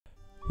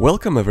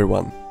Welcome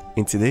everyone!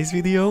 In today's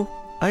video,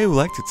 I would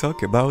like to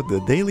talk about the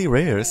daily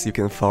rares you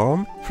can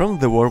farm from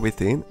the War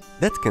Within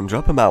that can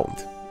drop a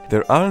mount.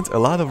 There aren't a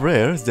lot of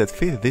rares that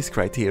fit this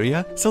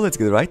criteria, so let's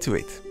get right to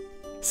it.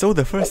 So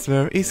the first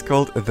rare is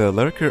called the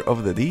Lurker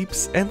of the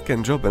Deeps and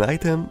can drop an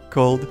item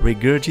called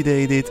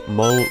Regurgitated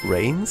Mole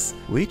Rufus,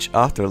 which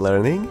after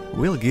learning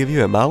will give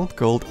you a mount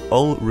called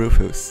Mole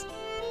Rufus.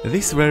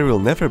 This rare will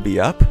never be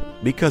up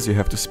because you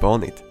have to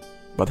spawn it.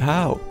 But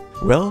how?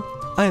 Well,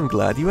 I am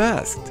glad you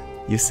asked.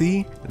 You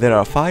see, there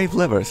are 5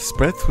 levers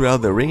spread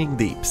throughout the ringing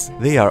deeps.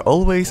 They are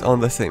always on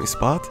the same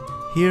spot,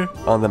 here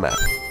on the map.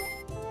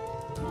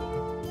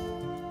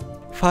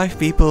 5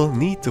 people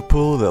need to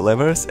pull the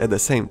levers at the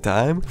same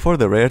time for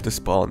the rare to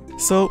spawn,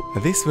 so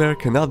this rare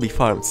cannot be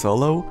farmed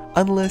solo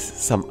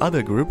unless some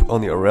other group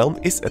on your realm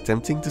is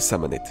attempting to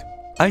summon it.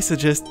 I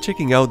suggest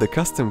checking out the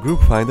custom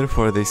group finder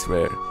for this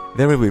rare.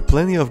 There will be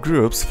plenty of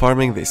groups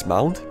farming this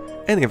mount,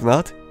 and if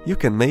not, you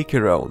can make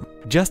your own.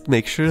 Just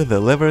make sure the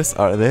levers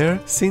are there,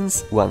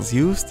 since once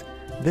used,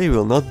 they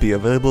will not be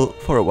available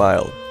for a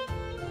while.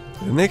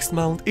 The next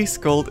mount is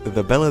called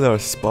the Beledar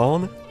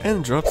Spawn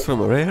and drops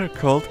from a rare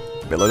called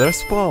Beledar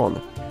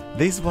Spawn.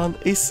 This one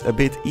is a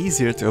bit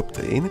easier to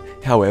obtain,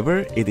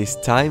 however it is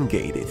time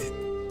gated.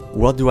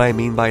 What do I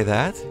mean by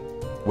that?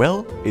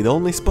 Well, it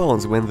only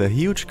spawns when the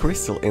huge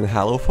crystal in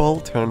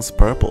Hallowfall turns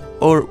purple,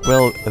 or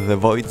well, the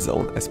Void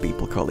Zone as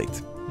people call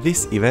it.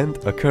 This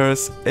event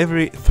occurs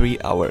every 3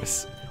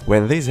 hours.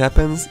 When this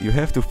happens, you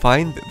have to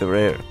find the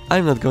rare.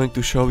 I'm not going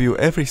to show you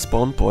every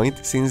spawn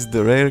point, since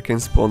the rare can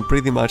spawn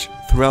pretty much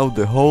throughout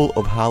the whole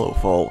of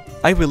Hallowfall.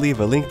 I will leave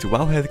a link to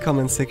Wowhead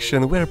comment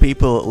section where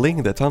people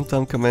link the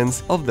TomTom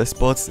comments of the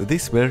spots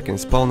this rare can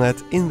spawn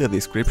at in the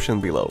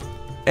description below.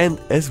 And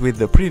as with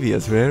the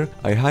previous rare,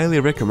 I highly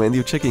recommend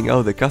you checking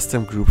out the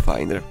custom group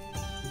finder.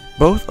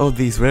 Both of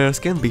these rares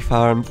can be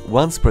farmed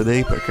once per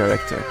day per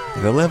character.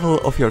 The level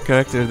of your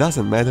character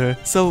doesn't matter,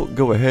 so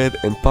go ahead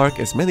and park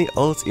as many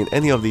ults in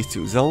any of these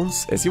 2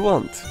 zones as you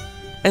want.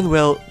 And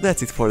well,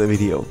 that's it for the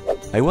video.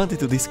 I wanted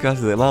to discuss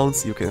the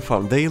mounts you can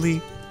farm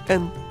daily,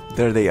 and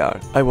there they are.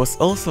 I was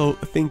also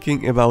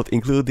thinking about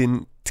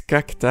including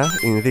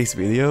Tkakta in this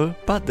video,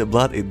 but the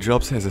blood it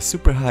drops has a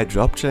super high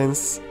drop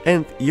chance,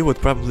 and you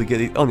would probably get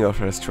it on your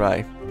first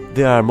try.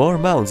 There are more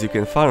mounts you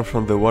can farm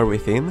from the War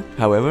Within,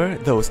 however,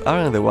 those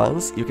aren't the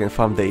ones you can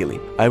farm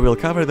daily. I will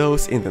cover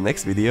those in the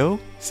next video,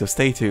 so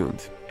stay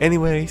tuned.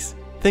 Anyways,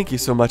 thank you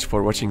so much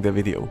for watching the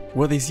video.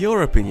 What is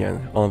your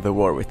opinion on the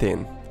War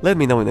Within? Let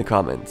me know in the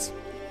comments.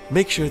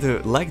 Make sure to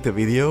like the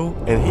video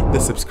and hit the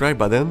subscribe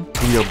button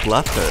in your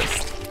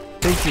bloodthirst.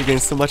 Thank you again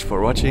so much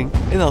for watching,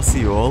 and I'll see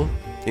you all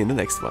in the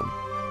next one.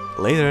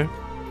 Later!